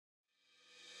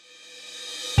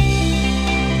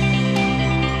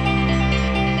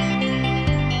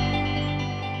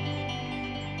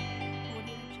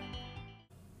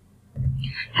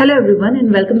Hello everyone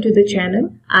and welcome to the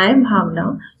channel. I am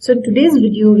Bhavna. So in today's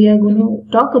video we are going to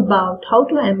talk about how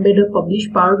to embed or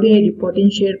publish Power BI report in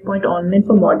SharePoint Online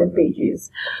for modern pages.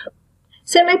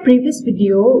 So in my previous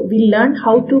video we learned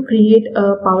how to create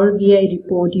a Power BI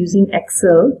report using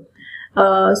Excel.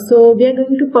 So we are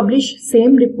going to publish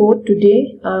same report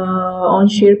today on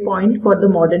SharePoint for the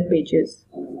modern pages.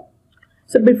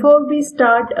 So before we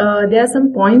start, there are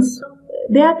some points.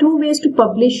 There are two ways to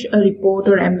publish a report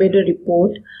or embed a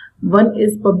report. One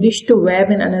is publish to web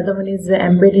and another one is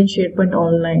embed in SharePoint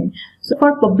Online. So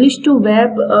for publish to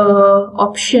web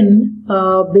option,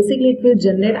 basically it will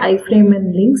generate iframe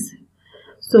and links.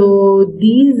 So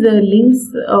these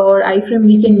links or iframe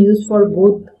we can use for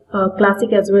both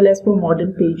classic as well as for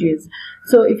modern pages.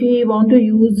 So if you want to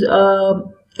use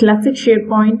classic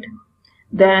SharePoint,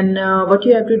 then what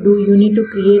you have to do, you need to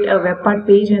create a web part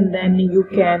page and then you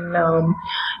can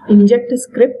inject a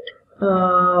script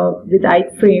with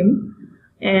iframe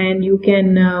and you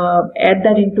can add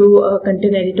that into a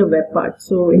content editor web part.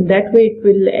 So in that way it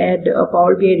will add a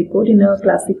Power BI report in a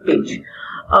classic page.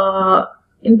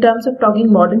 In terms of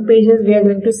talking modern pages, we are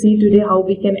going to see today how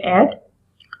we can add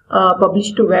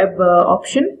publish to web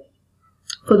option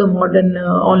for the modern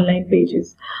online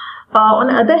pages. On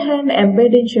the other hand,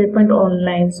 embed in SharePoint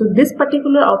Online. So this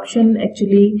particular option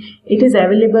actually it is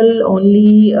available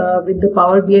only with the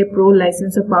Power BI Pro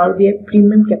license or Power BI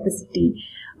Premium capacity.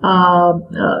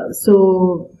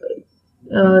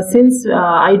 Since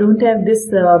I don't have this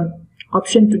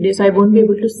option today, so I won't be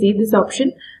able to see this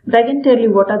option. But I can tell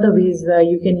you what are the ways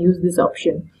you can use this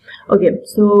option. Okay,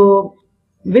 so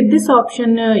with this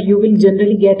option, you will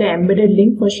generally get an embedded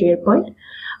link for SharePoint.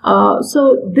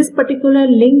 So this particular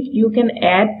link you can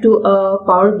add to a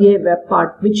Power BI web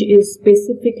part which is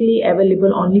specifically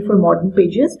available only for modern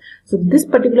pages. So this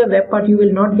particular web part you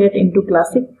will not get into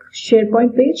classic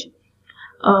SharePoint page.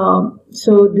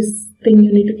 So this thing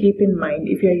you need to keep in mind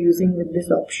if you are using with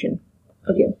this option.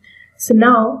 Okay, so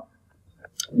now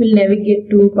we'll navigate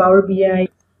to Power BI,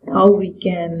 how we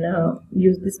can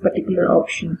use this particular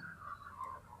option.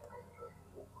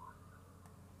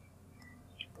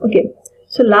 Okay.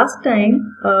 So last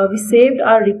time we saved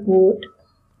our report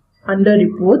under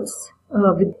reports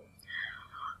so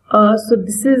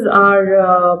this is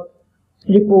our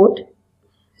report.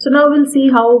 So now we'll see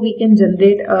how we can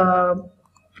generate a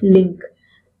link.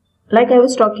 Like I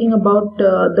was talking about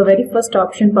the very first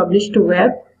option, publish to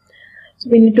web. So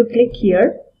we need to click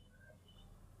here.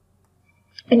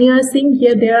 And you are seeing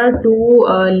here there are two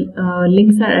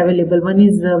links are available. One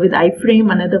is with iframe,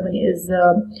 another one is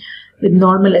with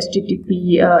normal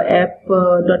HTTP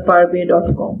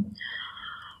app.powerbi.com.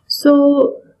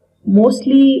 So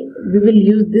mostly we will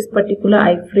use this particular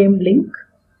iframe link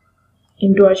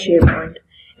into our SharePoint,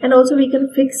 and also we can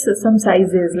fix some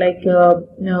sizes like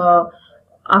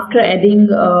after adding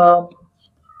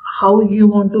how you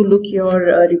want to look your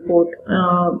report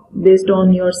based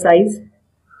on your size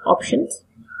options.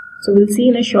 So we'll see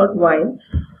in a short while.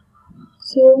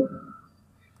 So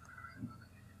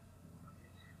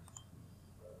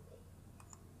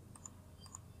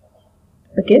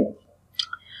okay,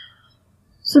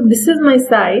 so this is my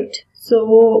site.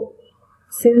 So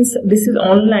since this is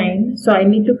online, so I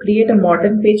need to create a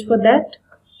modern page for that.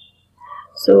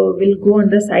 So we'll go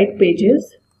under site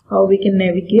pages, how we can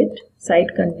navigate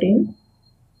site content.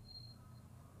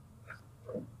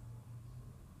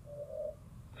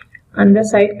 Under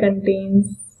site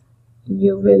contains,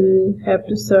 you will have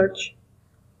to search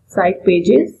site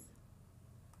pages.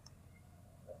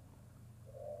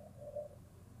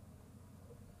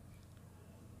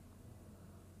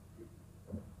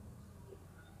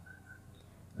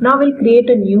 Now we'll create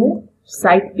a new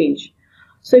site page.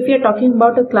 So if you are talking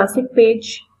about a classic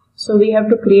page, so we have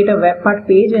to create a web part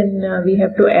page and we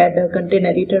have to add a content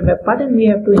editor web part and we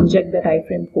have to inject that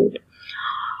iframe code.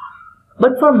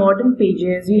 But for modern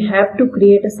pages, we have to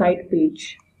create a site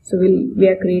page. So we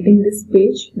are creating this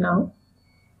page now.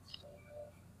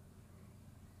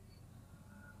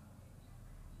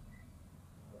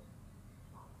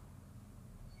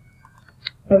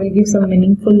 I will give some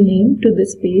meaningful name to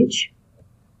this page.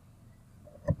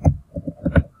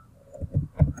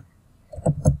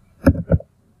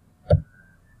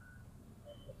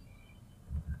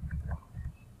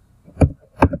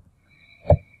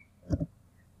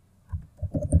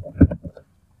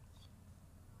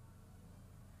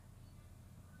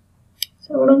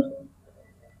 So I want to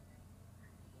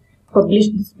publish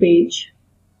this page.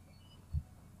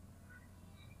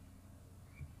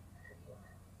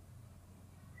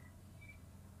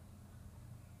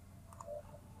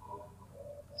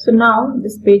 So now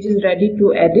this page is ready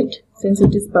to edit since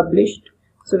it is published.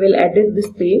 So we'll edit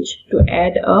this page to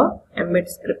add a embed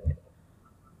script.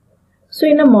 So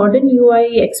in a modern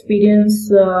UI experience,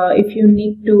 if you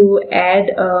need to add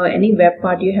any web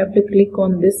part, you have to click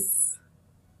on this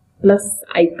plus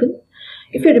icon.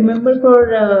 If you remember,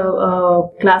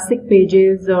 for classic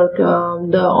pages or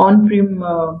the on-prem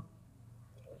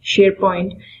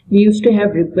SharePoint, we used to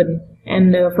have ribbon,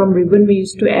 and from ribbon we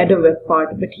used to add a web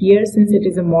part. But here, since it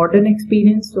is a modern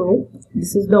experience, so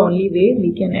this is the only way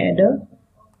we can add a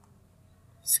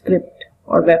script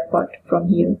or web part from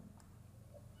here.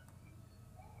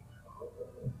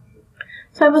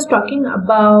 So I was talking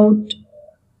about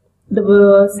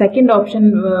the second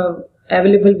option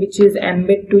available, which is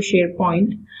embed to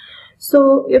SharePoint.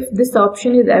 So if this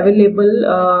option is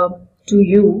available to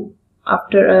you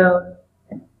after a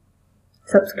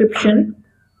subscription,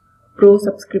 pro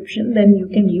subscription, then you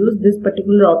can use this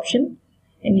particular option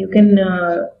and you can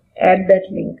add that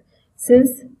link.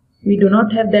 Since we do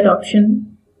not have that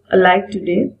option alive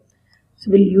today,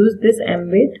 so we'll use this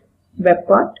embed web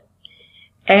part,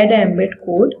 add an embed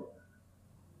code.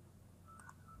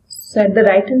 So at the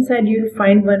right hand side you will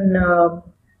find one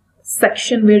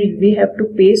section where we have to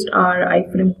paste our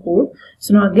iframe code.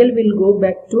 So now again we'll go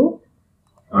back to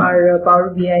our Power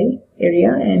BI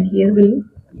area, and here we'll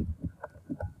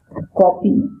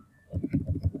copy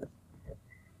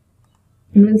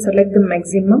and we'll select the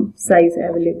maximum size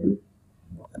available.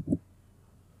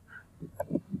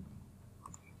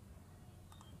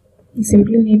 You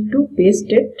simply need to paste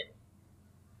it.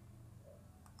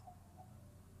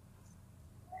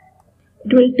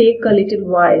 It will take a little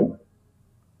while.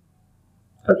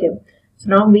 Okay, so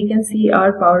now we can see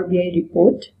our Power BI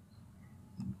report.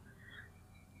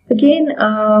 Again,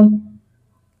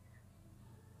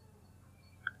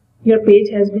 your page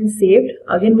has been saved.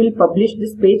 Again, we'll publish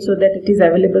this page so that it is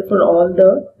available for all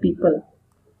the people.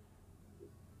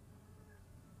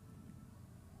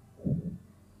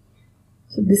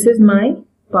 So this is my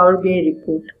Power BI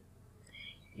report.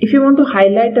 If you want to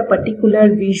highlight a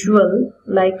particular visual,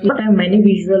 like we have many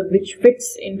visuals which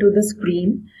fits into the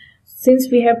screen. Since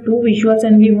we have two visuals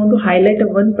and we want to highlight a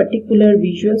one particular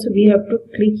visual, so we have to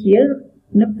click here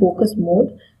in a focus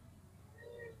mode.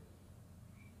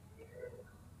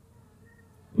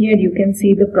 Here you can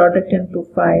see the product and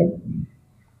profile.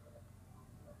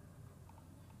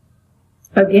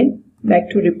 Again, back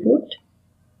to report.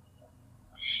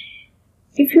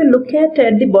 If you look at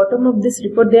the bottom of this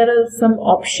report, there are some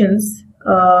options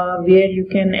where you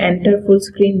can enter full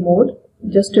screen mode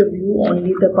just to view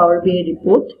only the Power BI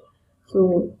report.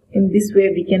 So in this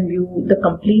way we can view the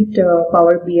complete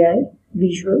Power BI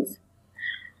visuals.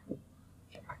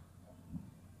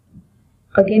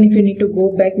 Again, if you need to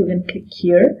go back, you can click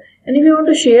here. And if you want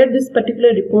to share this particular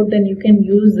report, then you can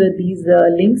use these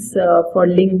links for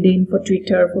LinkedIn, for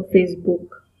Twitter, for Facebook.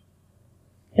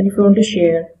 And if you want to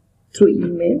share through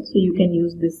email, so you can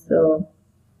use this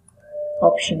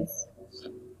options.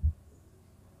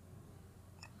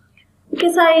 Okay,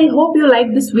 so I hope you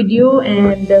like this video,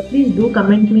 and please do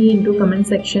comment me into comment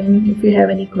section if you have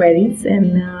any queries,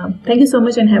 and thank you so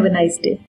much and have a nice day.